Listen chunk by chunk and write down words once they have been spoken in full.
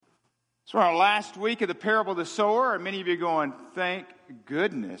So our last week of the parable of the sower, and many of you are going, thank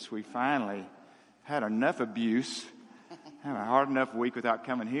goodness we finally had enough abuse. Had a hard enough week without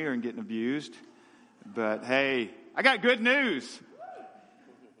coming here and getting abused. But hey, I got good news.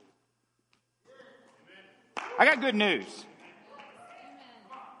 I got good news.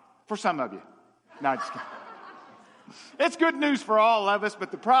 For some of you. No, just kidding. It's good news for all of us,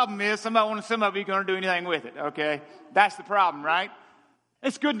 but the problem is some of you are going to do anything with it, okay? That's the problem, right?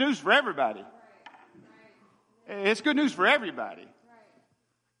 It's good news for everybody. It's good news for everybody.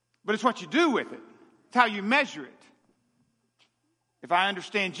 But it's what you do with it. It's how you measure it. If I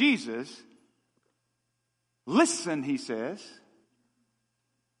understand Jesus, listen, he says,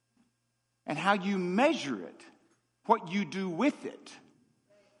 and how you measure it, what you do with it.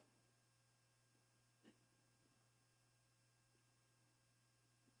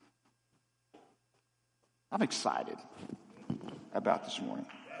 I'm excited about this morning.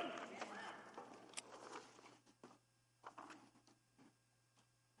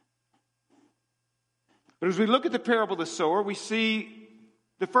 But as we look at the parable of the sower, we see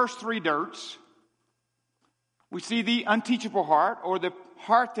the first three dirts. We see the unteachable heart, or the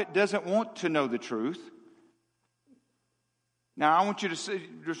heart that doesn't want to know the truth. Now, I want you to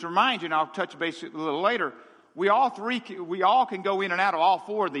just remind you, and I'll touch base a little later, we all can go in and out of all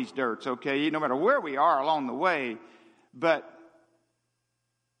four of these dirts, okay, no matter where we are along the way. But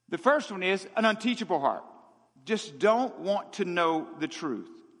the first one is an unteachable heart. Just don't want to know the truth.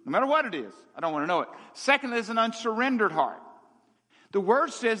 No matter what it is, I don't want to know it. Second is an unsurrendered heart. The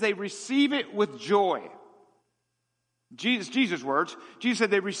word says they receive it with joy. Jesus' words. Jesus said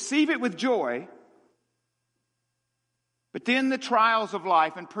they receive it with joy. But then the trials of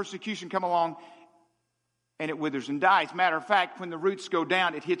life and persecution come along and it withers and dies. Matter of fact, when the roots go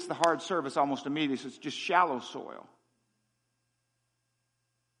down, it hits the hard surface almost immediately. So it's just shallow soil.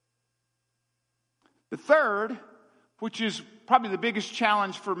 The third, which is probably the biggest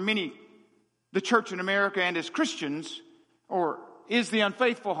challenge for many, the church in America and as Christians, is the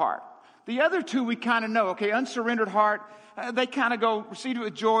unfaithful heart. The other two we kind of know, okay, unsurrendered heart, they kind of go, receive it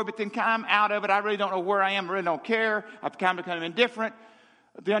with joy, but then I'm out of it. I really don't know where I am. I really don't care. I've kind of become indifferent.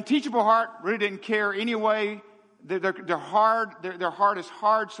 The unteachable heart really didn't care anyway. Their heart is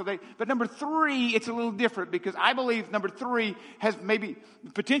hard. But number three, it's a little different because I believe number three has maybe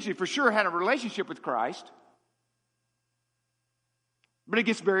potentially for sure had a relationship with Christ. But it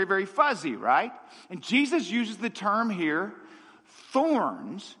gets very, very fuzzy, right? And Jesus uses the term here,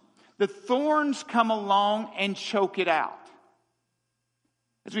 thorns. The thorns come along and choke it out.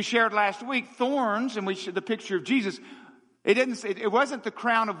 As we shared last week, thorns, and we showed the picture of Jesus, it wasn't the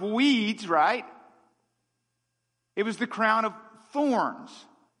crown of weeds, right? It was the crown of thorns.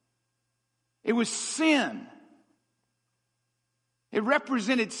 It was sin. It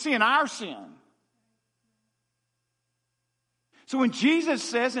represented sin, our sin. So when Jesus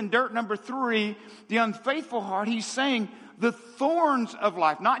says in dirt number 3, the unfaithful heart, he's saying the thorns of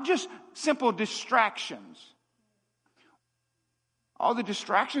life, not just simple distractions. All the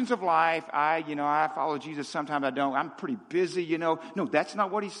distractions of life, I follow Jesus, sometimes I don't. I'm pretty busy, No, that's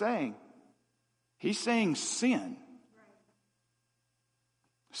not what he's saying. He's saying sin.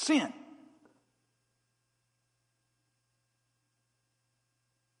 Sin.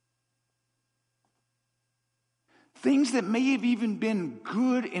 Things that may have even been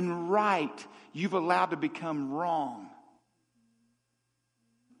good and right, you've allowed to become wrong.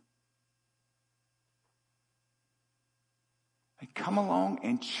 They come along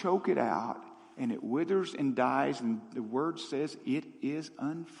and choke it out, and it withers and dies, and the word says it is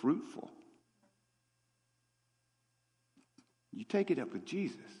unfruitful. You take it up with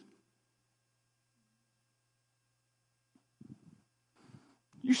Jesus.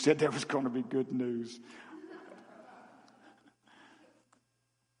 You said there was going to be good news.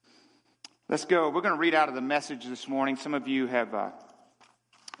 Let's go. We're going to read out of the Message this morning. Some of you have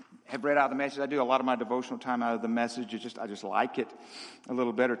read out of the Message. I do a lot of my devotional time out of the Message. I just like it a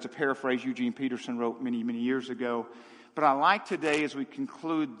little better. It's a paraphrase Eugene Peterson wrote many, many years ago. But I like today, as we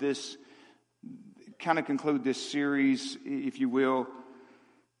conclude this series, if you will,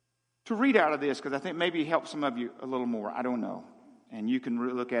 to read out of this, because I think maybe it helps some of you a little more. I don't know. And you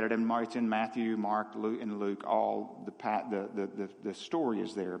can look at it, and it's in Matthew, Mark, Luke, and Luke. All the story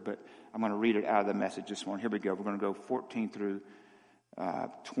is there, but I'm going to read it out of the Message this morning. Here we go. We're going to go 14 through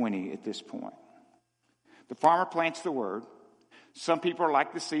 20 at this point. The farmer plants the word. Some people are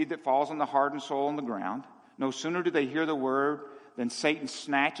like the seed that falls on the hardened soil on the ground. No sooner do they hear the word than Satan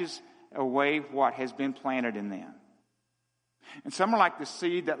snatches away what has been planted in them. And some are like the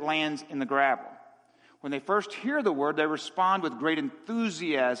seed that lands in the gravel, When they first hear the word, they respond with great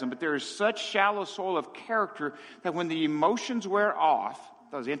enthusiasm, but there is such shallow soil of character that when the emotions wear off,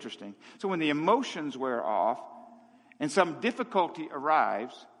 that was interesting. So when the emotions wear off and some difficulty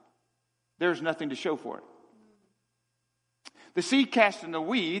arrives, there's nothing to show for it. The seed cast in the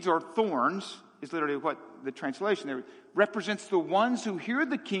weeds, or thorns, is literally what the translation there represents the ones who hear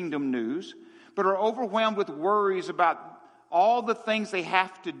the kingdom news, but are overwhelmed with worries about all the things they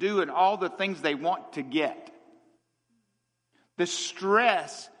have to do and all the things they want to get. The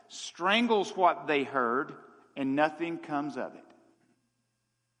stress strangles what they heard, and nothing comes of it.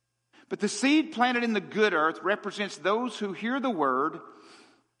 But the seed planted in the good earth represents those who hear the word,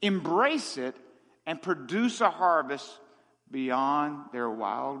 embrace it, and produce a harvest beyond their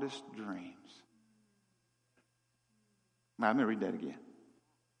wildest dreams. Now, let me read that again.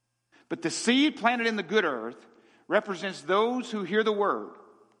 But the seed planted in the good earth represents those who hear the word,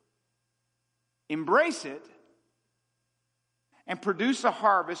 embrace it, and produce a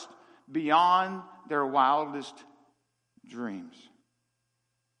harvest beyond their wildest dreams.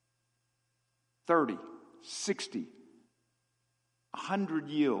 30, 60, 100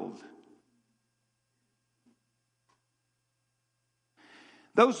 yield.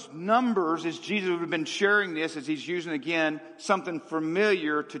 Those numbers, as Jesus would have been sharing this, as he's using again something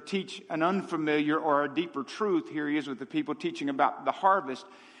familiar to teach an unfamiliar or a deeper truth. Here he is with the people teaching about the harvest.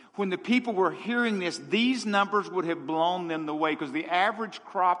 When the people were hearing this, these numbers would have blown them away because the average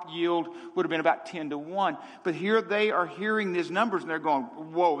crop yield would have been about 10 to 1. But here they are hearing these numbers and they're going,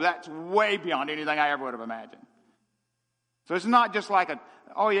 whoa, that's way beyond anything I ever would have imagined. So it's not just like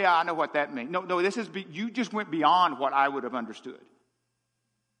oh yeah, I know what that means. No, this is, you just went beyond what I would have understood.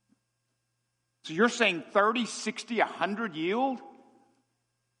 So you're saying 30, 60, 100 yield?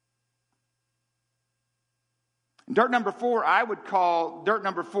 Dirt number 4, I would call dirt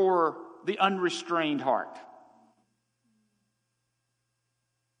number 4 the unrestrained heart.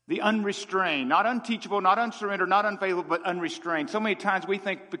 The unrestrained, not unteachable, not unsurrendered, not unfaithful, but unrestrained. So many times we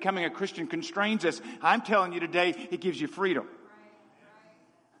think becoming a Christian constrains us. I'm telling you today, it gives you freedom.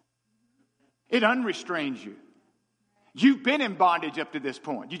 It unrestrains you. You've been in bondage up to this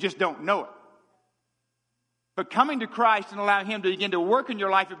point. You just don't know it. But coming to Christ and allowing Him to begin to work in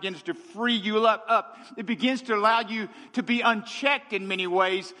your life, it begins to free you up. It begins to allow you to be unchecked in many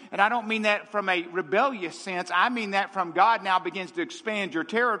ways. And I don't mean that from a rebellious sense. I mean that from God now begins to expand your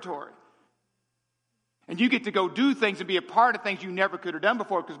territory. And you get to go do things and be a part of things you never could have done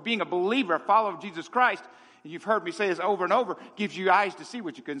before. Because being a believer, a follower of Jesus Christ, and you've heard me say this over and over, gives you eyes to see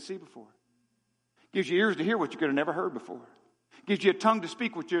what you couldn't see before. Gives you ears to hear what you could have never heard before. Gives you a tongue to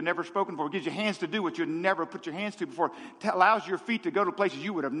speak what you've never spoken before. Gives you hands to do what you've never put your hands to before. Allows your feet to go to places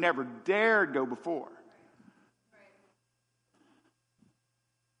you would have never dared go before.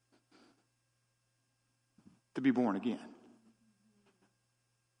 To be born again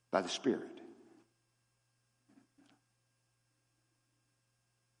by the Spirit.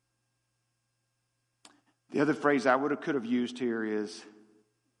 The other phrase I could have used here is,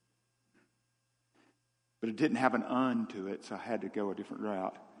 but it didn't have an "un" to it, so I had to go a different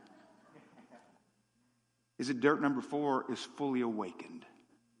route. Is it dirt number 4 is fully awakened.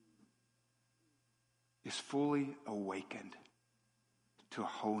 Is fully awakened to a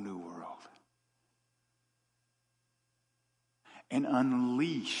whole new world. And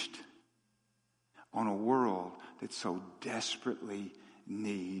unleashed on a world that so desperately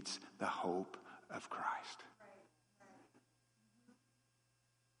needs the hope of Christ.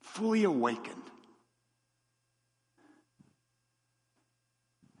 Fully awakened.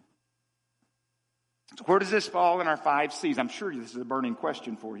 So where does this fall in our 5 C's? I'm sure this is a burning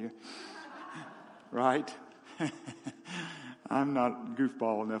question for you. Right? I'm not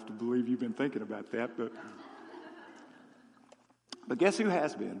goofball enough to believe you've been thinking about that, but guess who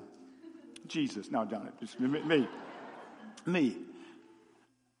has been? Jesus. No, John, just me. Me.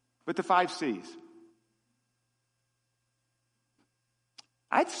 But the 5 C's.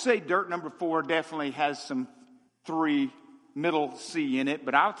 I'd say dirt number 4 definitely has some 3 middle C in it,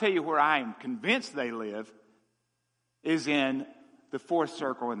 but I'll tell you where I am convinced they live is in the 4th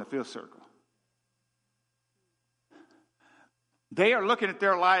circle and the 5th circle. They are looking at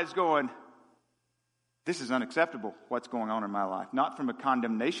their lives going, this is unacceptable, what's going on in my life. Not from a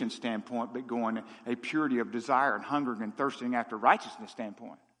condemnation standpoint, but going a purity of desire and hungering and thirsting after righteousness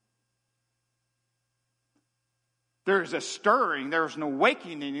standpoint. There's a stirring. There's an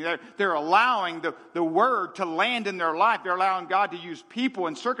awakening. They're allowing the word to land in their life. They're allowing God to use people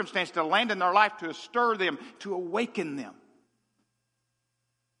and circumstances to land in their life to stir them, to awaken them.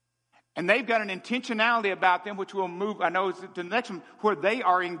 And they've got an intentionality about them, which will move, I know, to the next one, where they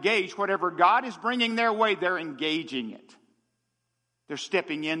are engaged. Whatever God is bringing their way, they're engaging it. They're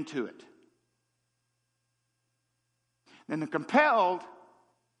stepping into it. Then the compelled,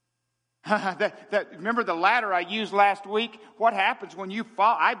 remember the ladder I used last week? What happens when you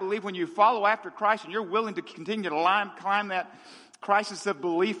follow? I believe when you follow after Christ and you're willing to continue to climb that crisis of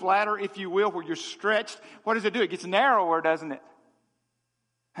belief ladder, if you will, where you're stretched, what does it do? It gets narrower, doesn't it?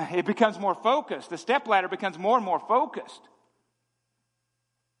 It becomes more focused. The step ladder becomes more and more focused.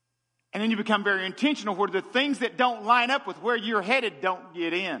 And then you become very intentional where the things that don't line up with where you're headed don't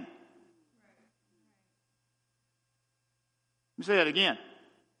get in. Let me say that again.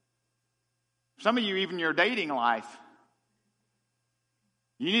 Some of you, even your dating life,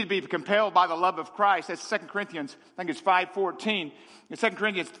 you need to be compelled by the love of Christ. That's 2 Corinthians, I think it's 5:14. In 2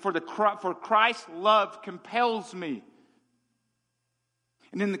 Corinthians, for Christ's love compels me.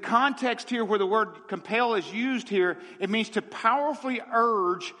 And in the context here where the word compel is used here, it means to powerfully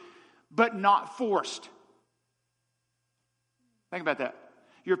urge, but not forced. Think about that.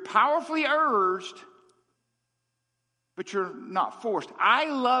 You're powerfully urged, but you're not forced. I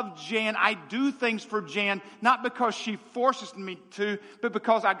love Jan. I do things for Jan, not because she forces me to, but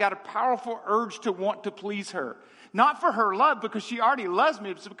because I got a powerful urge to want to please her. Not for her love, because she already loves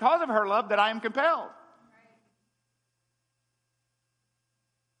me. It's because of her love that I am compelled.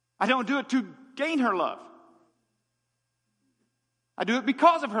 I don't do it to gain her love. I do it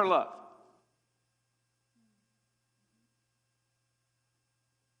because of her love.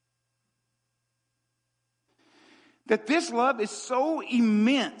 That this love is so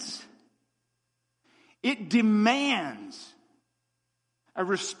immense, it demands a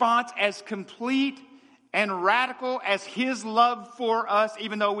response as complete and radical as His love for us,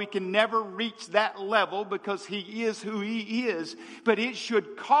 even though we can never reach that level because He is who He is. But it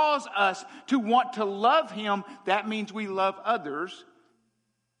should cause us to want to love Him. That means we love others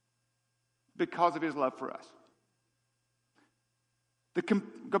because of His love for us.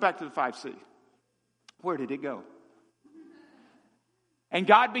 Go back to the 5C. Where did it go? And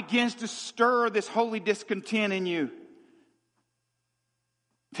God begins to stir this holy discontent in you.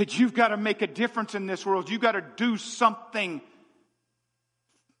 That you've got to make a difference in this world. You've got to do something.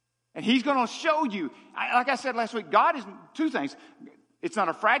 And He's going to show you. Like I said last week, God is two things. It's not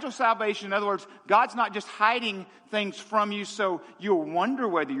a fragile salvation. In other words, God's not just hiding things from you so you'll wonder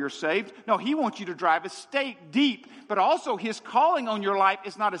whether you're saved. No, He wants you to drive a stake deep. But also His calling on your life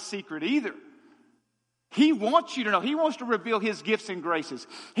is not a secret either. He wants you to know. He wants to reveal His gifts and graces.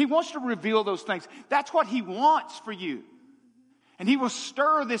 He wants to reveal those things. That's what He wants for you. And He will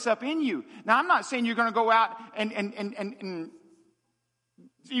stir this up in you. Now, I'm not saying you're going to go out and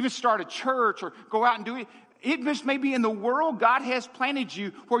even start a church or go out and do it. It just may be in the world God has planted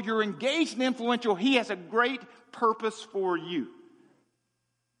you where you're engaged and influential. He has a great purpose for you.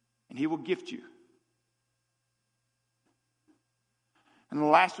 And He will gift you. And the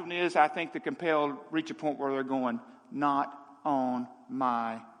last one is, I think the compelled reach a point where they're going, not on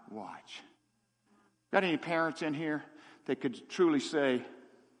my watch. Got any parents in here that could truly say,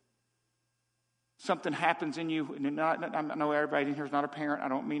 something happens in you, and I know everybody in here is not a parent. I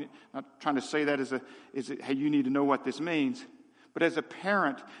don't mean it. I'm not trying to say that hey, you need to know what this means. But as a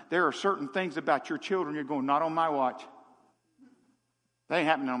parent, there are certain things about your children you're going, not on my watch. That ain't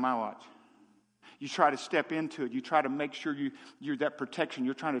happening on my watch. You try to step into it. You try to make sure you're that protection.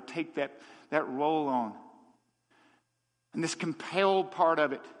 You're trying to take that role on. And this compelled part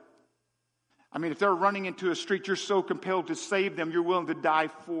of it. I mean, if they're running into a street, you're so compelled to save them, you're willing to die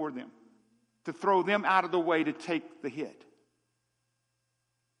for them. To throw them out of the way to take the hit.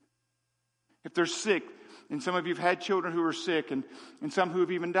 If they're sick, and some of you have had children who are sick, and some who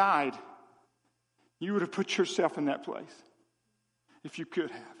have even died, you would have put yourself in that place if you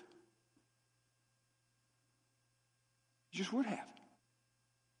could have. You just would have.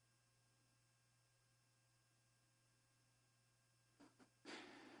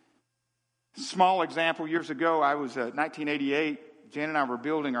 Small example, years ago, I was 1988. Jan and I were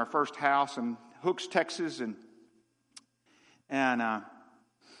building our first house in Hooks, Texas, and I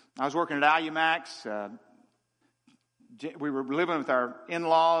was working at Alumax. We were living with our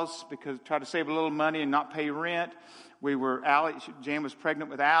in-laws because tried to save a little money and not pay rent. Jan was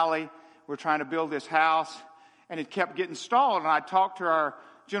pregnant with Allie. We're trying to build this house, and it kept getting stalled. And I talked to our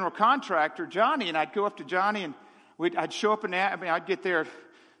general contractor, Johnny, and I'd go up to Johnny, and I'd show up I'd get there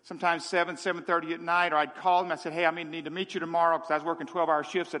sometimes 7:30 at night, or I'd call him. I said, hey, I need to meet you tomorrow because I was working 12-hour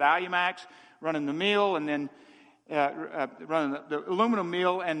shifts at Alumax, running the mill, and then running the aluminum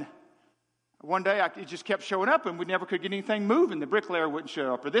mill. And One day it just kept showing up and we never could get anything moving. The bricklayer wouldn't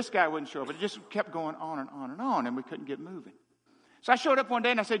show up or this guy wouldn't show up. It just kept going on and on and on and we couldn't get moving. So I showed up one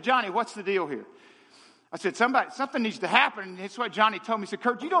day and I said, Johnny, what's the deal here? I said, something needs to happen. And that's what Johnny told me. He said,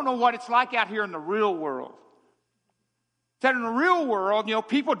 Kurt, you don't know what it's like out here in the real world. He said, in the real world,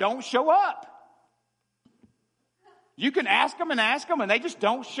 people don't show up. You can ask them and they just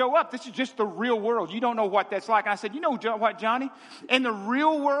don't show up. This is just the real world. You don't know what that's like. And I said, you know what, Johnny? In the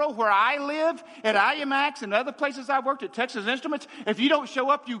real world where I live, at IMAX and other places I worked, at Texas Instruments, if you don't show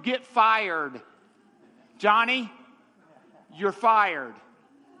up, you get fired. Johnny, you're fired.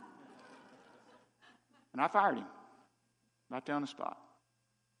 And I fired him right there on the spot.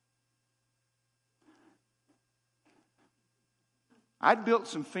 I'd built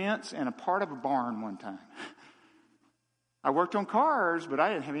some fence and a part of a barn one time. I worked on cars, but I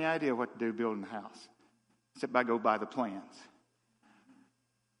didn't have any idea what to do building a house, except I go by the plans.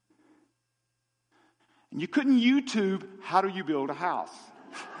 And you couldn't YouTube, how do you build a house?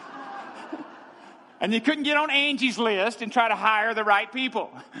 And you couldn't get on Angie's List and try to hire the right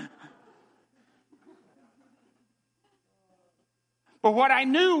people. But what I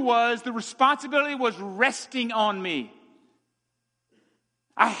knew was the responsibility was resting on me.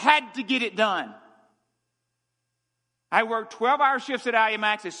 I had to get it done. I worked 12-hour shifts at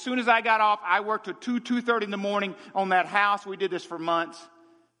IMAX. As soon as I got off, I worked till 2:30 in the morning on that house. We did this for months.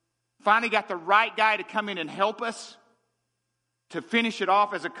 Finally got the right guy to come in and help us to finish it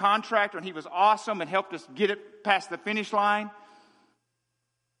off as a contractor, and he was awesome and helped us get it past the finish line.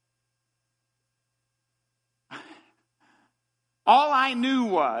 All I knew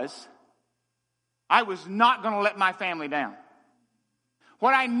was I was not going to let my family down.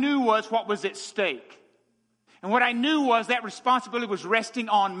 What I knew was what was at stake. And what I knew was that responsibility was resting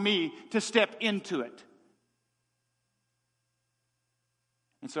on me to step into it.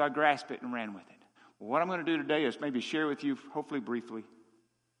 And so I grasped it and ran with it. Well, what I'm going to do today is maybe share with you, hopefully briefly,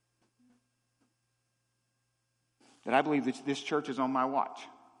 that I believe that this church is on my watch.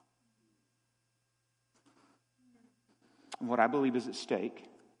 And what I believe is at stake.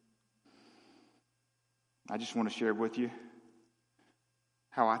 I just want to share with you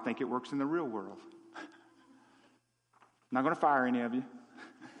how I think it works in the real world. I'm not going to fire any of you.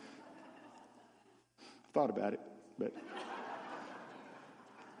 Thought about it, but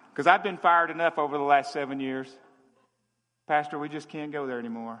because I've been fired enough over the last 7 years. Pastor, we just can't go there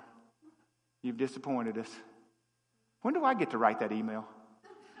anymore. You've disappointed us. When do I get to write that email?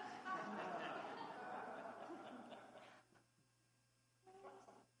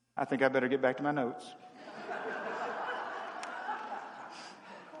 I think I better get back to my notes.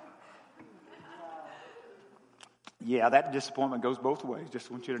 Yeah, that disappointment goes both ways.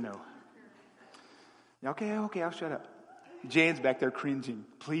 Just want you to know. Okay, I'll shut up. Jan's back there cringing.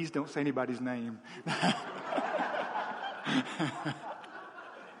 Please don't say anybody's name.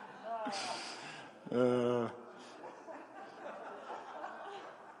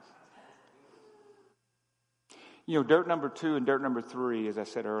 Dirt number 2 and dirt number 3, as I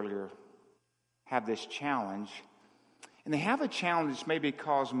said earlier, have this challenge. And they have a challenge that's maybe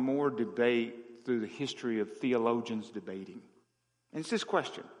caused more debate through the history of theologians debating. And it's this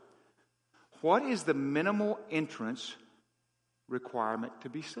question. What is the minimal entrance requirement to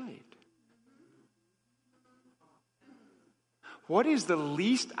be saved? What is the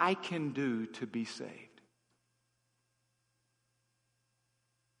least I can do to be saved?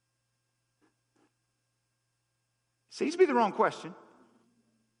 Seems to be the wrong question.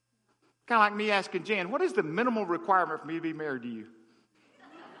 Kind of like me asking Jan, what is the minimal requirement for me to be married to you?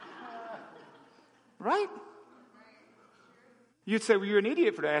 Right? You'd say, well, you're an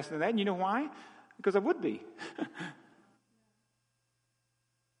idiot for asking that. And you know why? Because I would be.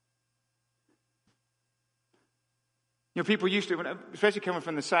 People used to, especially coming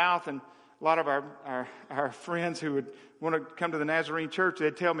from the South, and a lot of our friends who would want to come to the Nazarene church,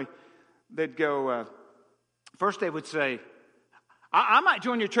 they'd tell me, they'd go, first they would say, I might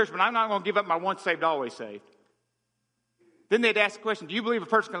join your church, but I'm not going to give up my once saved, always saved. Then they'd ask the question, do you believe a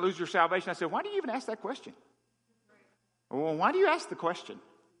person can lose your salvation? I said, why do you even ask that question? Well, why do you ask the question?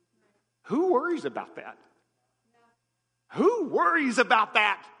 Who worries about that? Who worries about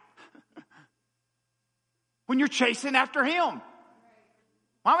that? When you're chasing after him.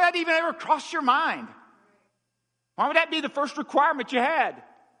 Why would that even ever cross your mind? Why would that be the first requirement you had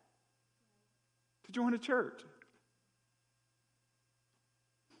to join a church?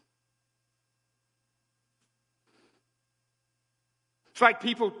 It's like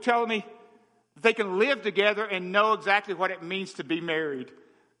people telling me they can live together and know exactly what it means to be married.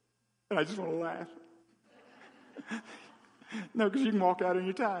 And I just want to laugh. No, because you can walk out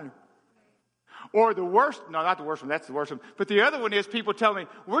any time. Or the worst, no, not the worst one, that's the worst one. But the other one is people tell me,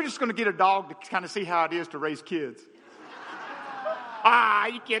 we're just going to get a dog to kind of see how it is to raise kids. Are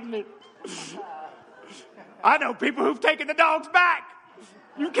you kidding me? I know people who've taken the dogs back.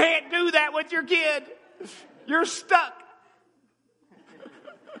 You can't do that with your kid. You're stuck.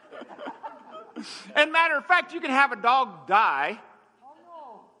 And matter of fact, you can have a dog die.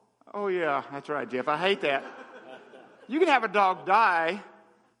 Oh yeah, that's right, Jeff. I hate that. You can have a dog die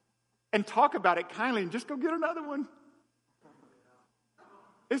and talk about it kindly and just go get another one.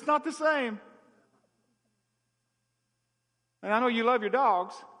 It's not the same. And I know you love your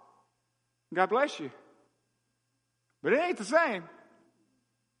dogs. God bless you. But it ain't the same.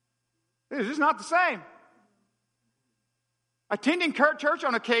 It's just not the same. Attending church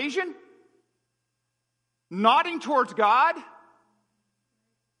on occasion, nodding towards God,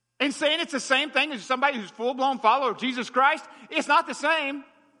 and saying it's the same thing as somebody who's full-blown follower of Jesus Christ, it's not the same.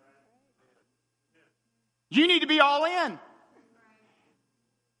 You need to be all in. Is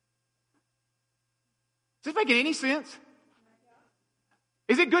this making any sense?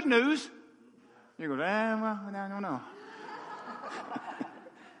 Is it good news? You go, well, no.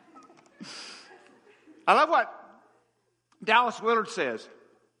 I love what Dallas Willard says.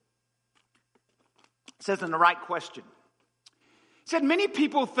 It says in The Right Question. He said, many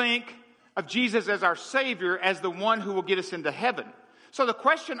people think of Jesus as our Savior, as the one who will get us into heaven. So the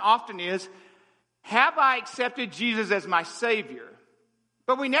question often is, have I accepted Jesus as my Savior?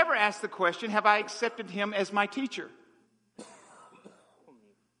 But we never ask the question, have I accepted Him as my teacher?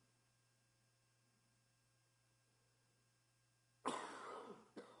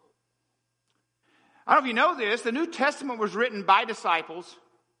 I don't know if you know this, the New Testament was written by disciples,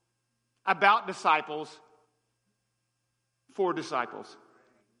 about disciples, for disciples.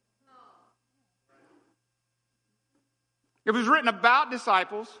 It was written about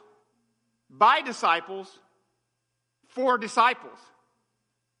disciples, by disciples, for disciples.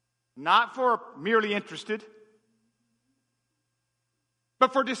 Not for merely interested,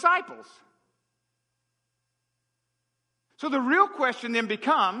 but for disciples. So the real question then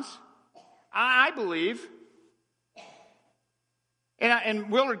becomes, I believe, and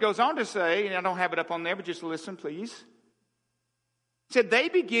Willard goes on to say, and I don't have it up on there, but just listen, please. He said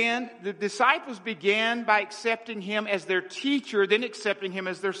the disciples began by accepting Him as their teacher, then accepting Him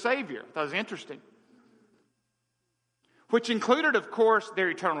as their Savior. That was interesting. Which included, of course, their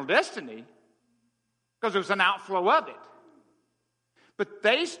eternal destiny, because it was an outflow of it. But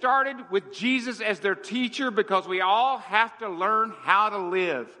they started with Jesus as their teacher because we all have to learn how to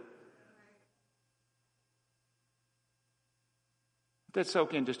live. Let that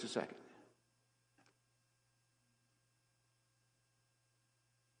soak in just a second.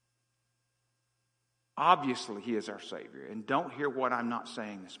 Obviously, He is our Savior. And don't hear what I'm not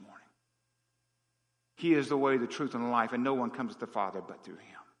saying this morning. He is the way, the truth, and the life, and no one comes to the Father but through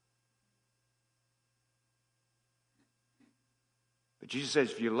Him. But Jesus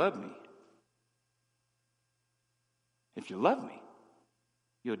says, if you love me,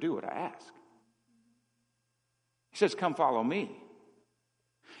 you'll do what I ask. He says, come follow me.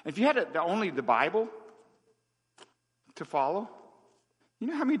 If you had only the Bible to follow, you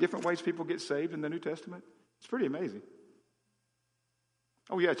know how many different ways people get saved in the New Testament? It's pretty amazing.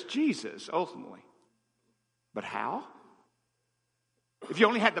 Oh yeah, it's Jesus, ultimately. But how? If you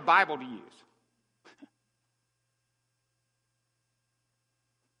only had the Bible to use.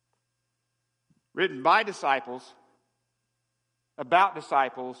 Written by disciples, about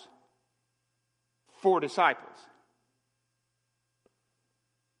disciples, for disciples.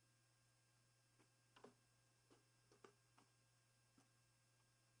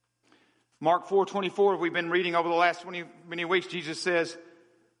 Mark 4:24, we've been reading over the last many weeks, Jesus says,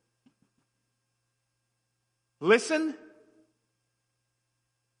 listen.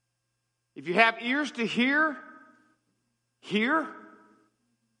 If you have ears to hear, hear.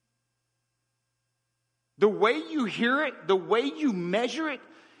 The way you hear it, the way you measure it,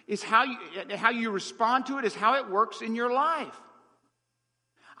 is how you respond to it, is how it works in your life.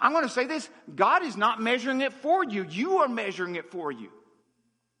 I'm going to say this, God is not measuring it for you. You are measuring it for you.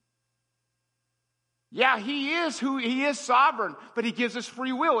 Yeah, He is sovereign, but He gives us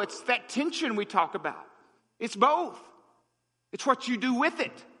free will. It's that tension we talk about. It's both. It's what you do with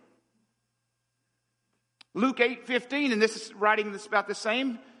it. Luke 8:15, and this is writing this about the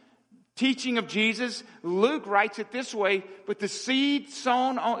same teaching of Jesus. Luke writes it this way, but the seed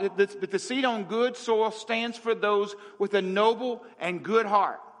on good soil stands for those with a noble and good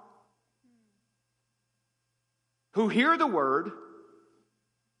heart, who hear the word,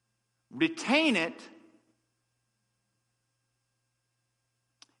 retain it,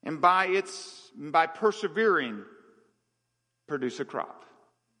 And by persevering, produce a crop.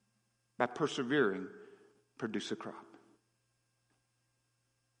 By persevering, produce a crop.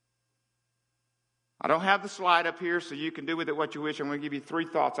 I don't have the slide up here, so you can do with it what you wish. I'm going to give you 3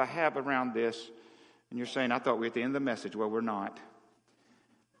 thoughts I have around this. And you're saying, I thought we were at the end of the message. Well, we're not.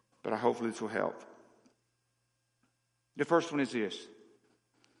 But hopefully this will help. The first one is this.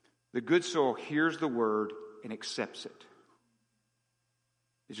 The good soil hears the word and accepts it.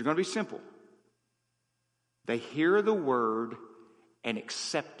 These are going to be simple. They hear the word and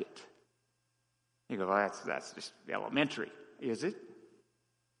accept it. You go, well, that's just elementary. Is it?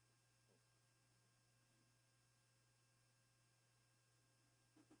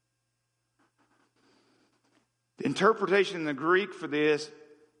 The interpretation in the Greek for this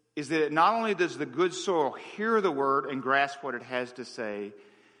is that not only does the good soil hear the word and grasp what it has to say,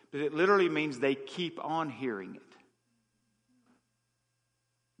 but it literally means they keep on hearing it.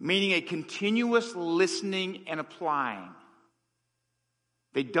 Meaning a continuous listening and applying.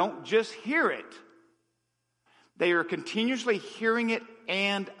 They don't just hear it. They are continuously hearing it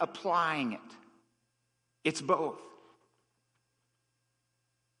and applying it. It's both.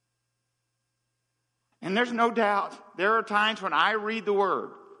 And there's no doubt, there are times when I read the word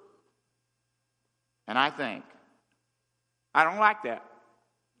and I think, I don't like that.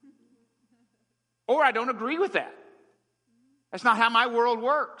 Or I don't agree with that. That's not how my world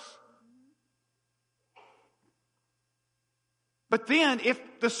works. But then, if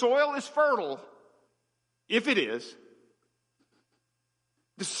the soil is fertile, if it is,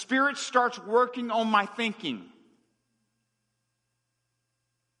 the Spirit starts working on my thinking.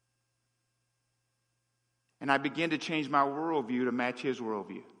 And I begin to change my worldview to match His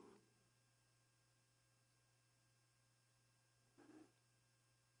worldview.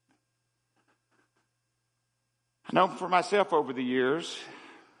 I know for myself over the years,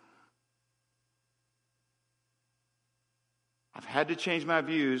 I've had to change my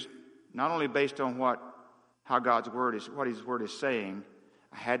views, not only based on what His word is saying.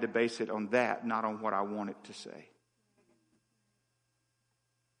 I had to base it on that, not on what I want it to say.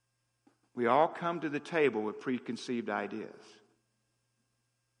 We all come to the table with preconceived ideas.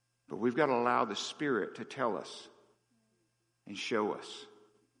 But we've got to allow the Spirit to tell us and show us,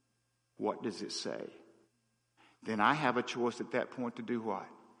 what does it say? Then I have a choice at that point to do what?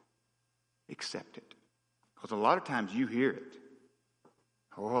 Accept it. Because a lot of times you hear it.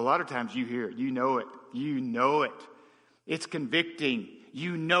 Oh, a lot of times you hear it. You know it. You know it. It's convicting.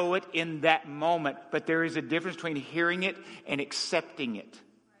 You know it in that moment. But there is a difference between hearing it and accepting it.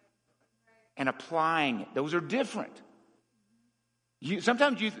 And applying it. Those are different. Some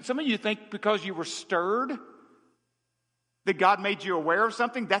of you think because you were stirred that God made you aware of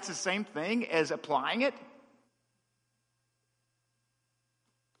something, that's the same thing as applying it.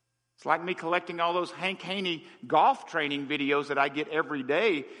 It's like me collecting all those Hank Haney golf training videos that I get every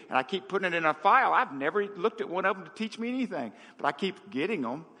day, and I keep putting it in a file. I've never looked at one of them to teach me anything, but I keep getting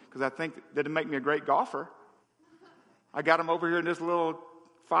them because I think that it'll make me a great golfer. I got them over here in this little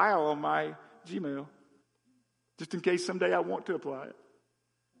file on my Gmail, just in case someday I want to apply it.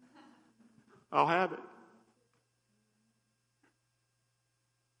 I'll have it.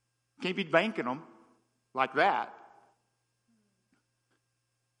 Can't be banking them like that.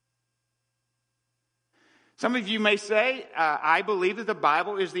 Some of you may say, I believe that the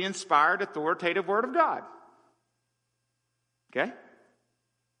Bible is the inspired, authoritative Word of God. Okay?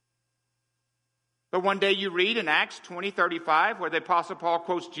 But one day you read in Acts 20:35, where the Apostle Paul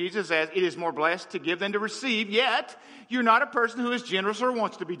quotes Jesus as, it is more blessed to give than to receive, yet you're not a person who is generous or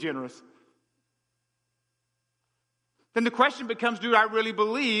wants to be generous. Then the question becomes, do I really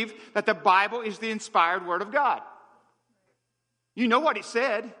believe that the Bible is the inspired Word of God? You know what it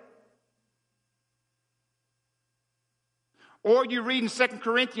said. Or you read in 2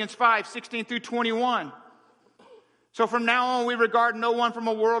 Corinthians 5:16 through 21. So from now on we regard no one from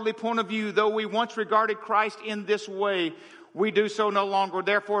a worldly point of view. Though we once regarded Christ in this way, we do so no longer.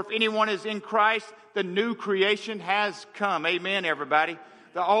 Therefore, if anyone is in Christ, the new creation has come. Amen, everybody.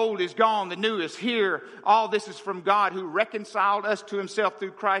 The old is gone, the new is here. All this is from God, who reconciled us to Himself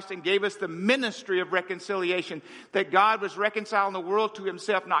through Christ and gave us the ministry of reconciliation. That God was reconciling the world to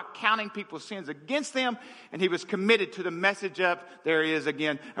Himself, not counting people's sins against them. And He was committed to the message of, there He is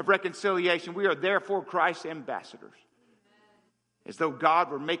again, of reconciliation. We are therefore Christ's ambassadors. As though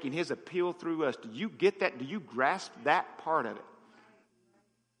God were making His appeal through us. Do you get that? Do you grasp that part of it?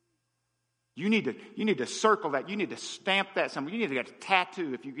 You need to circle that. You need to stamp that somewhere. You need to get a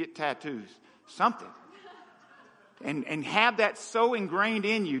tattoo if you get tattoos. Something. And have that so ingrained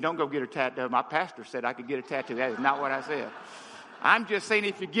in you. Don't go get a tattoo. My pastor said I could get a tattoo. That is not what I said. I'm just saying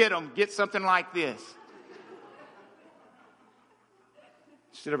if you get them, get something like this.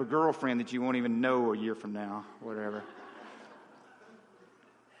 Instead of a girlfriend that you won't even know a year from now, whatever.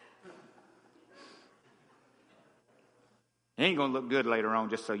 It ain't going to look good later on,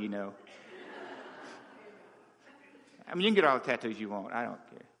 just so you know. I mean, you can get all the tattoos you want. I don't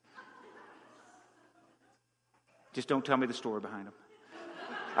care. Just don't tell me the story behind them.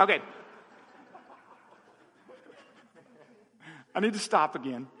 Okay. I need to stop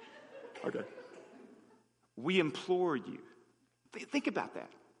again. Okay. We implore you. Think about that.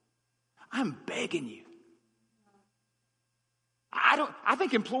 I'm begging you. I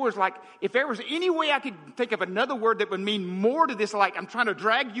think implore is like, if there was any way I could think of another word that would mean more to this, like I'm trying to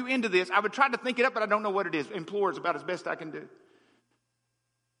drag you into this, I would try to think it up, but I don't know what it is. Implore is about as best I can do.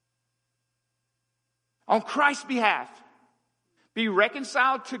 On Christ's behalf, be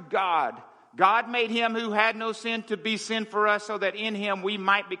reconciled to God. God made him who had no sin to be sin for us so that in him we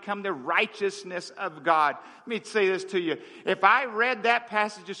might become the righteousness of God. Let me say this to you. If I read that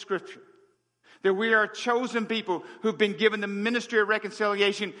passage of Scripture, that we are a chosen people who've been given the ministry of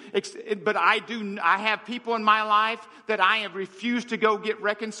reconciliation, but I have people in my life that I have refused to go get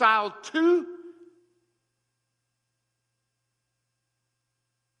reconciled to.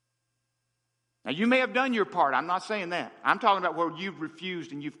 Now, you may have done your part. I'm not saying that. I'm talking about where you've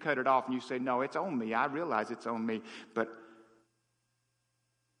refused and you've cut it off and you say, no, it's on me. I realize it's on me. But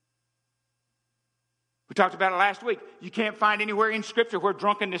we talked about it last week. You can't find anywhere in Scripture where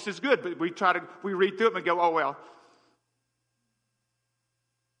drunkenness is good. But we read through it and go, oh, well.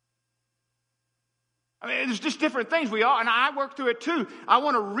 I mean, there's just different things. And I work through it too. I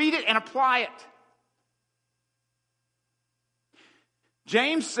want to read it and apply it.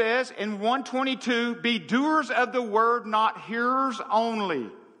 James says in 1:22, be doers of the word, not hearers only.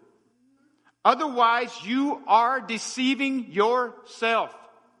 Otherwise, you are deceiving yourself.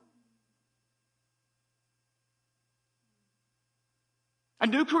 A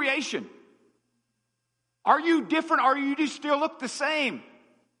new creation. Are you different or do you still look the same?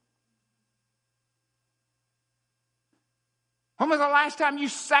 When was the last time you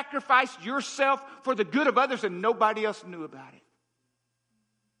sacrificed yourself for the good of others and nobody else knew about it?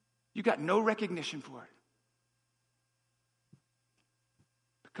 You got no recognition for it.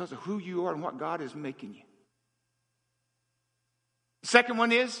 Because of who you are and what God is making you. The second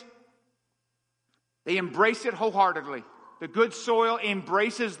one is, they embrace it wholeheartedly. The good soil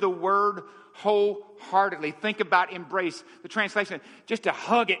embraces the word wholeheartedly. Think about embrace. The translation, just to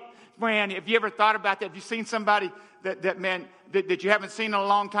hug it. Man, have you ever thought about that? Have you seen somebody that you haven't seen in a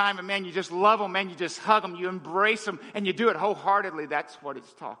long time, and man, you just love them, man, you just hug them, you embrace them, and you do it wholeheartedly? That's what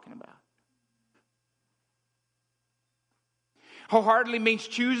it's talking about. Wholeheartedly means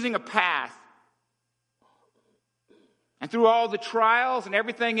choosing a path. And through all the trials and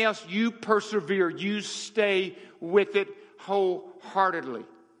everything else, you persevere. You stay with it wholeheartedly.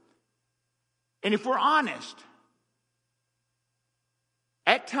 And if we're honest,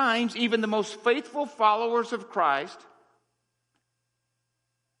 at times, even the most faithful followers of Christ,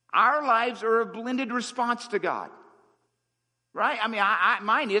 our lives are a blended response to God. Right? I mean,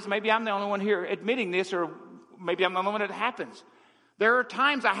 mine is. Maybe I'm the only one here admitting this, or maybe I'm the only one that happens. There are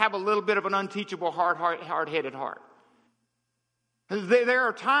times I have a little bit of an unteachable, hard-headed heart. There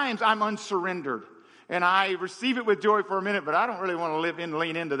are times I'm unsurrendered, and I receive it with joy for a minute, but I don't really want to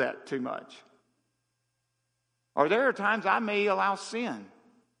lean into that too much. Or there are times I may allow sin,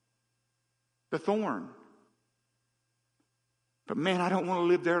 the thorn. But man, I don't want to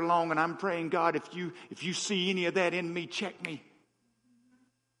live there long, and I'm praying, God, if you see any of that in me, check me.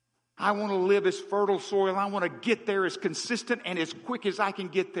 I want to live as fertile soil. I want to get there as consistent and as quick as I can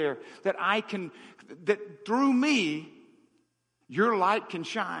get there, that through me, your light can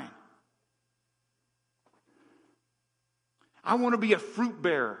shine. I want to be a fruit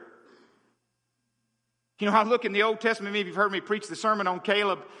bearer. You know, I look in the Old Testament, maybe you've heard me preach the sermon on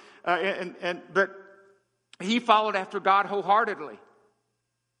Caleb, but he followed after God wholeheartedly.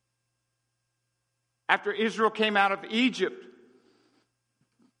 After Israel came out of Egypt,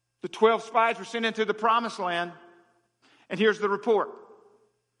 the 12 spies were sent into the promised land, and here's the report.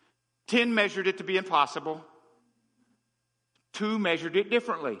 10 measured it to be impossible. 2 measured it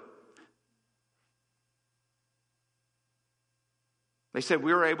differently. They said,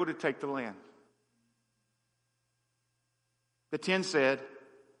 we were able to take the land. The 10 said,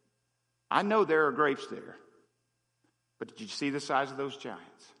 I know there are grapes there, but did you see the size of those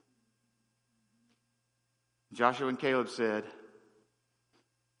giants? Joshua and Caleb said,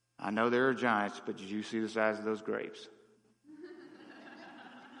 I know there are giants, but did you see the size of those grapes?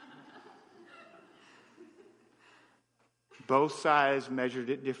 both sides measured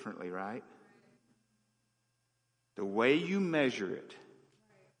it differently, right? The way you measure it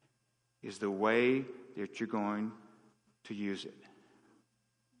is the way that you're going to use it.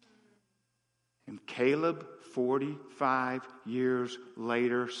 And Caleb, 45 years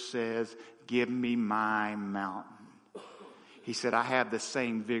later, says, give me my mountain. He said, I have the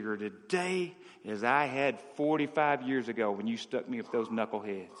same vigor today as I had 45 years ago when you stuck me with those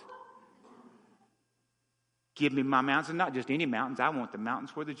knuckleheads. Give me my mountains, and not just any mountains. I want the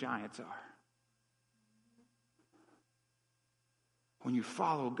mountains where the giants are. When you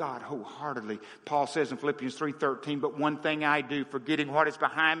follow God wholeheartedly, Paul says in Philippians 3:13, but one thing I do, forgetting what is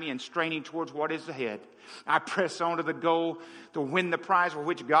behind me and straining towards what is ahead, I press on to the goal to win the prize for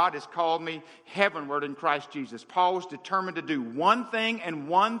which God has called me heavenward in Christ Jesus. Paul was determined to do one thing and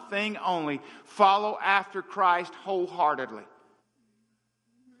one thing only, follow after Christ wholeheartedly.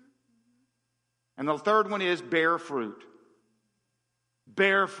 And the third one is bear fruit.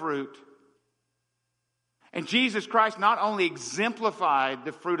 Bear fruit. And Jesus Christ not only exemplified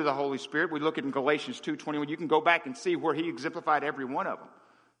the fruit of the Holy Spirit, we look at in Galatians 2:21, you can go back and see where he exemplified every one of them.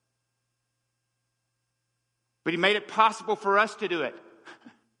 But he made it possible for us to do it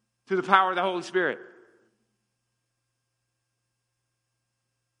through the power of the Holy Spirit.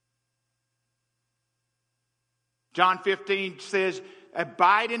 John 15 says,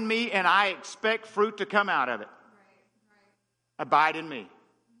 abide in me and I expect fruit to come out of it. Abide in me.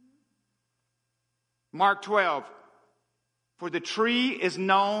 Mark 12, for the tree is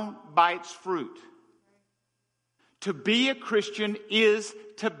known by its fruit. To be a Christian is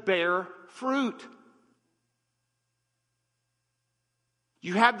to bear fruit.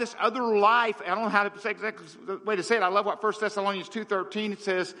 You have this other life. I don't know how to say exactly the way to say it. I love what 1 Thessalonians 2:13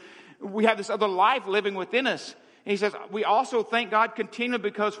 says. We have this other life living within us. And he says, we also thank God continually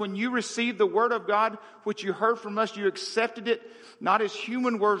because when you received the word of God, which you heard from us, you accepted it, not as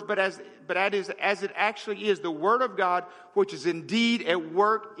human words, but as it actually is, the word of God, which is indeed at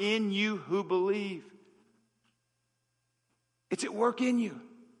work in you who believe. It's at work in you.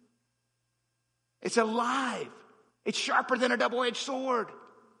 It's alive. It's sharper than a double-edged sword.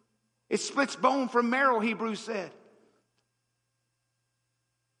 It splits bone from marrow, Hebrews said.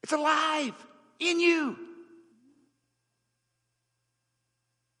 It's alive in you.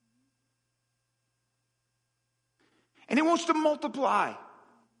 And it wants to multiply.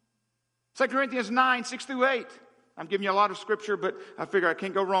 2 Corinthians 9, 6 through 8. I'm giving you a lot of scripture, but I figure I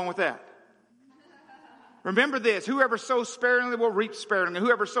can't go wrong with that. Remember this, whoever sows sparingly will reap sparingly.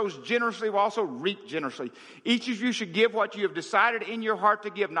 Whoever sows generously will also reap generously. Each of you should give what you have decided in your heart to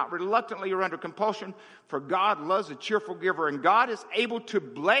give, not reluctantly or under compulsion, for God loves a cheerful giver, and God is able to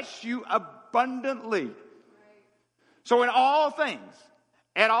bless you abundantly. So in all things,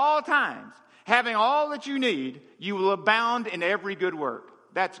 at all times, having all that you need, you will abound in every good work.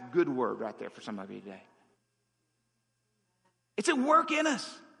 That's a good word right there for some of you today. It's at work in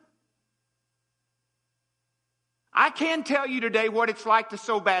us. I can tell you today what it's like to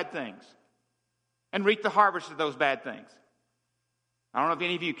sow bad things and reap the harvest of those bad things. I don't know if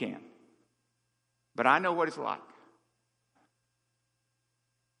any of you can, but I know what it's like.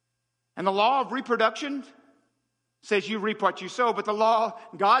 And the law of reproduction says you reap what you sow, but the law,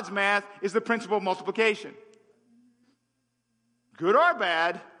 God's math, is the principle of multiplication. Good or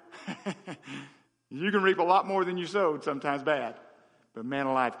bad, you can reap a lot more than you sowed, sometimes bad. But man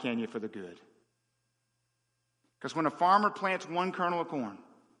alive, can you for the good? Because when a farmer plants one kernel of corn,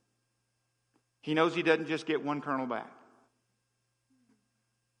 he knows he doesn't just get one kernel back.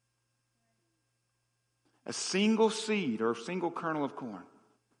 A single seed or a single kernel of corn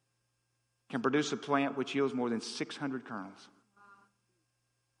can produce a plant which yields more than 600 kernels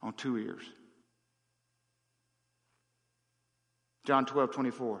on 2 ears. John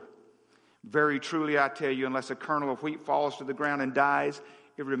 12:24. Very truly I tell you, unless a kernel of wheat falls to the ground and dies,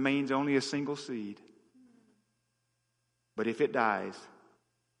 it remains only a single seed. But if it dies,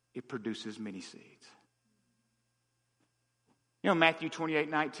 it produces many seeds. You know Matthew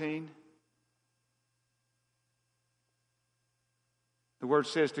 28:19? The word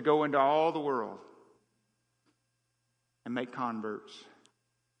says to go into all the world and make converts,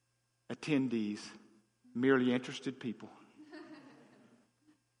 attendees, merely interested people.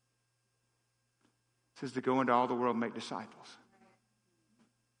 It says to go into all the world and make disciples.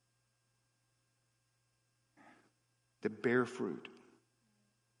 To bear fruit.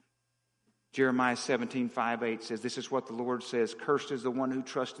 Jeremiah 17:5-8 says, this is what the Lord says, cursed is the one who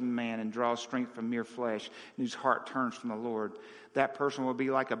trusts in man and draws strength from mere flesh, and whose heart turns from the Lord. That person will be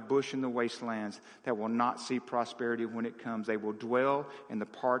like a bush in the wastelands that will not see prosperity when it comes. They will dwell in the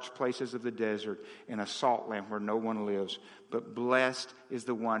parched places of the desert, in a salt land where no one lives. But blessed is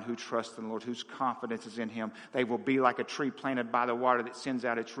the one who trusts in the Lord, whose confidence is in him. They will be like a tree planted by the water that sends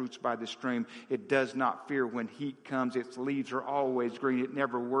out its roots by the stream. It does not fear when heat comes. Its leaves are always green. It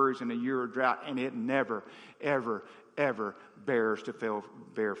never worries in a year of drought, and it never, ever, ever bears to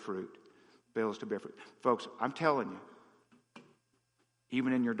bear fruit. Fails to bear fruit. Folks, I'm telling you,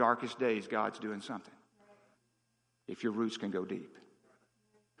 even in your darkest days, God's doing something. If your roots can go deep.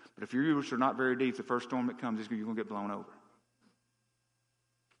 But if your roots are not very deep, the first storm that comes, you're going to get blown over.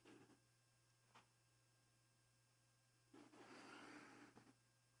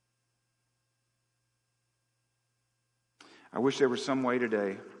 I wish there was some way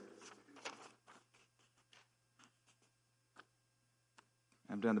today.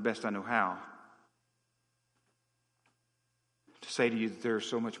 I've done the best I know how to say to you that there's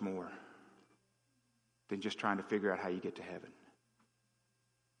so much more than just trying to figure out how you get to heaven.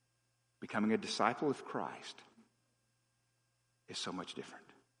 Becoming a disciple of Christ is so much different.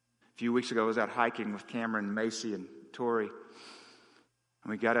 A few weeks ago, I was out hiking with Cameron, Macy, and Tori.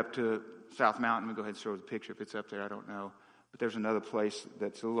 And we got up to South Mountain. We'll go ahead and show the picture if it's up there. I don't know. But there's another place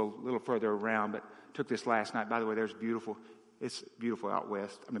that's a little further around. But took this last night. By the way, there's beautiful. It's beautiful out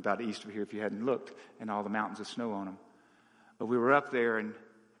west. I'm about east of here if you hadn't looked. And all the mountains of snow on them. But we were up there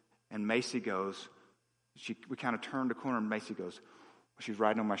and Macy goes, we kind of turned the corner and Macy goes, she's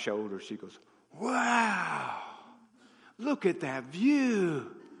riding on my shoulder. She goes, wow, look at that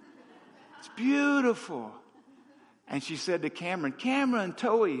view. It's beautiful. And she said to Cameron,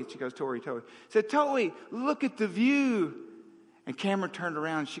 Toey. She goes, Tori. Said, Toey, look at the view. And Cameron turned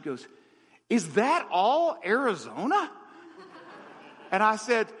around and she goes, is that all Arizona? And I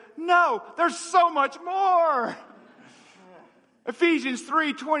said, no, there's so much more. Ephesians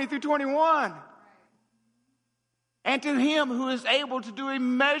 3:20-21. And to him who is able to do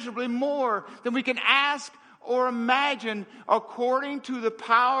immeasurably more than we can ask or imagine, according to the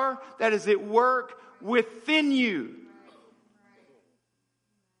power that is at work within you.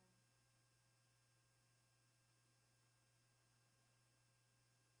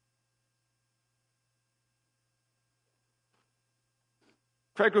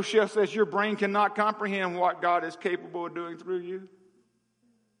 Craig Rochelle says your brain cannot comprehend what God is capable of doing through you.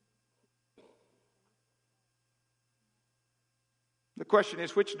 The question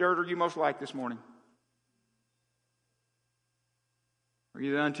is, which dirt are you most like this morning? Are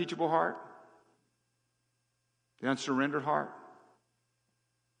you the unteachable heart? The unsurrendered heart?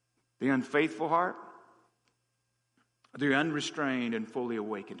 The unfaithful heart? Or the unrestrained and fully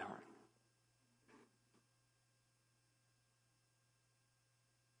awakened heart?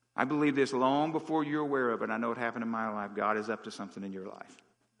 I believe this long before you're aware of it. I know it happened in my life. God is up to something in your life.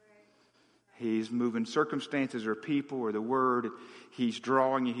 He's moving circumstances or people or the word. He's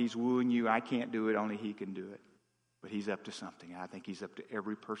drawing you. He's wooing you. I can't do it. Only he can do it. But he's up to something. I think he's up to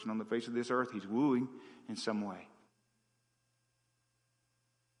every person on the face of this earth. He's wooing in some way.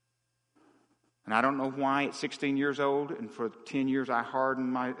 And I don't know why at 16 years old and for 10 years I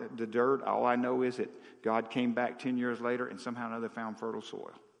hardened the dirt. All I know is that God came back 10 years later and somehow or another found fertile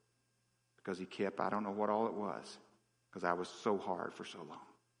soil. Because he kept, I don't know what all it was. Because I was so hard for so long.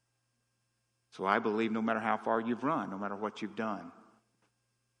 So I believe no matter how far you've run, no matter what you've done,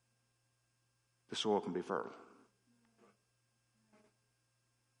 the soil can be fertile.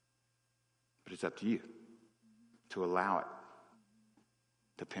 But it's up to you to allow it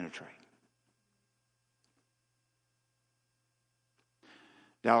to penetrate.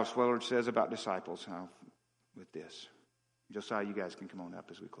 Dallas Willard says about disciples with this. Josiah, you guys can come on up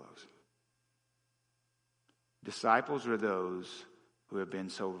as we close. Disciples are those who have been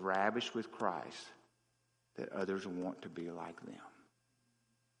so ravished with Christ that others want to be like them.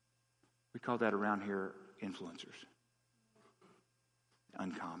 We call that around here influencers.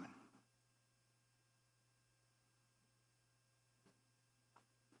 Uncommon.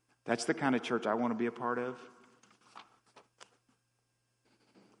 That's the kind of church I want to be a part of.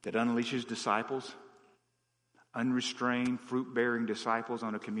 That unleashes disciples, unrestrained, fruit-bearing disciples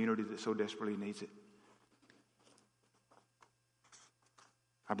on a community that so desperately needs it.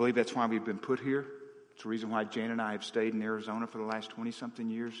 I believe that's why we've been put here. It's the reason why Jan and I have stayed in Arizona for the last 20-something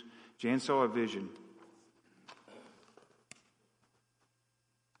years. Jan saw a vision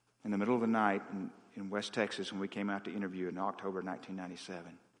in the middle of the night in West Texas when we came out to interview in October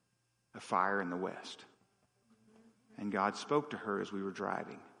 1997. A fire in the west. And God spoke to her as we were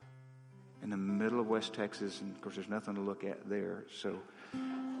driving in the middle of West Texas. And, of course, there's nothing to look at there. So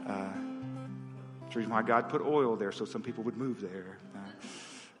it's the reason why God put oil there so some people would move there.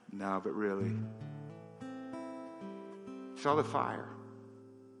 No, but really. Saw the fire.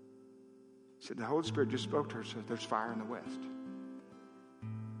 said, the Holy Spirit just spoke to her and said, there's fire in the west.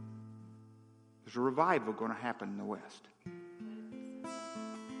 There's a revival going to happen in the west.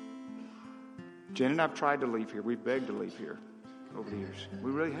 Jen and I have tried to leave here. We've begged to leave here over the years.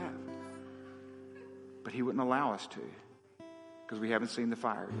 We really have. But he wouldn't allow us to because we haven't seen the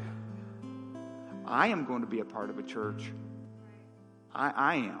fire yet. I am going to be a part of a church.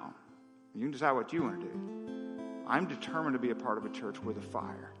 I am. You can decide what you want to do. I'm determined to be a part of a church where the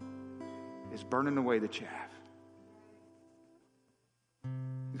fire is burning away the chaff.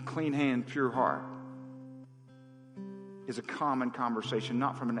 The clean hand, pure heart is a common conversation,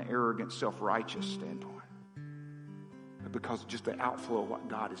 not from an arrogant, self-righteous standpoint, but because of just the outflow of what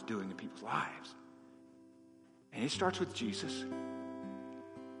God is doing in people's lives. And it starts with Jesus.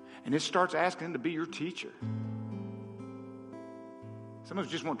 And it starts asking him to be your teacher. Some of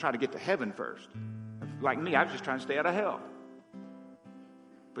us just want to try to get to heaven first. Like me, I was just trying to stay out of hell.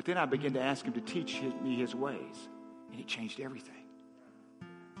 But then I began to ask him to teach me his ways. And it changed everything.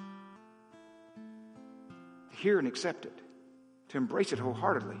 To hear and accept it. To embrace it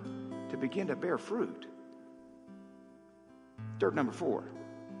wholeheartedly. To begin to bear fruit. Dirt number 4.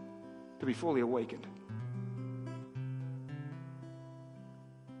 To be fully awakened.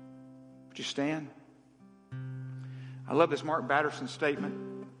 Would you stand? I love this Mark Batterson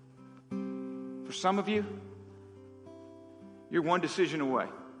statement. For some of you, you're one decision away.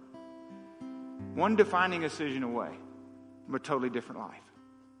 One defining decision away from a totally different life.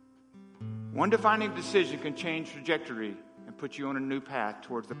 One defining decision can change trajectory and put you on a new path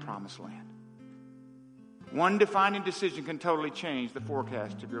towards the promised land. One defining decision can totally change the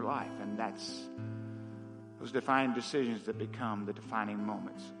forecast of your life, and that's those defining decisions that become the defining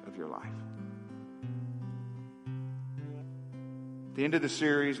moments of your life. At the end of the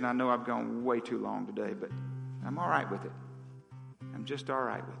series, and I know I've gone way too long today, but I'm all right with it. I'm just all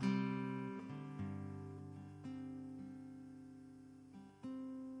right with it.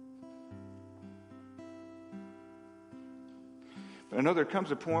 But I know there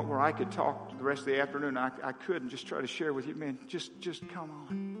comes a point where I could talk the rest of the afternoon. I could and just try to share with you, man, just come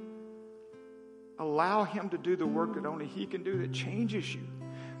on. Allow him to do the work that only he can do, that changes you,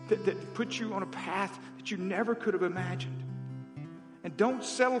 that puts you on a path that you never could have imagined. And don't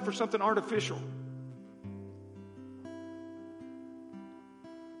settle for something artificial.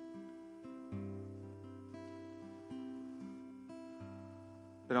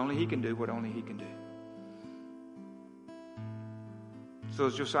 That only he can do what only he can do. So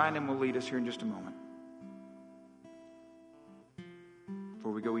as Josiah and him will lead us here in just a moment,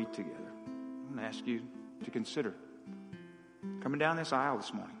 before we go eat together, I'm going to ask you to consider coming down this aisle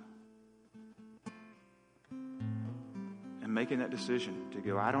this morning and making that decision to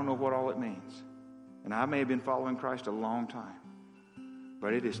go, I don't know what all it means. And I may have been following Christ a long time,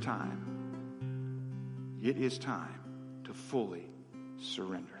 but it is time. It is time to fully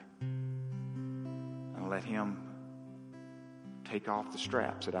surrender and let him take off the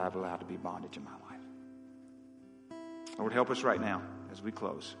straps that I've allowed to be bondage in my life. Lord, help us right now as we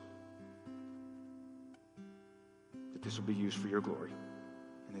close, that this will be used for your glory,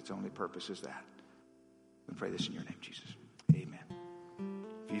 and its only purpose is that. We pray this in your name, Jesus. Amen.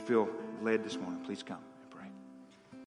 If you feel led this morning, please come.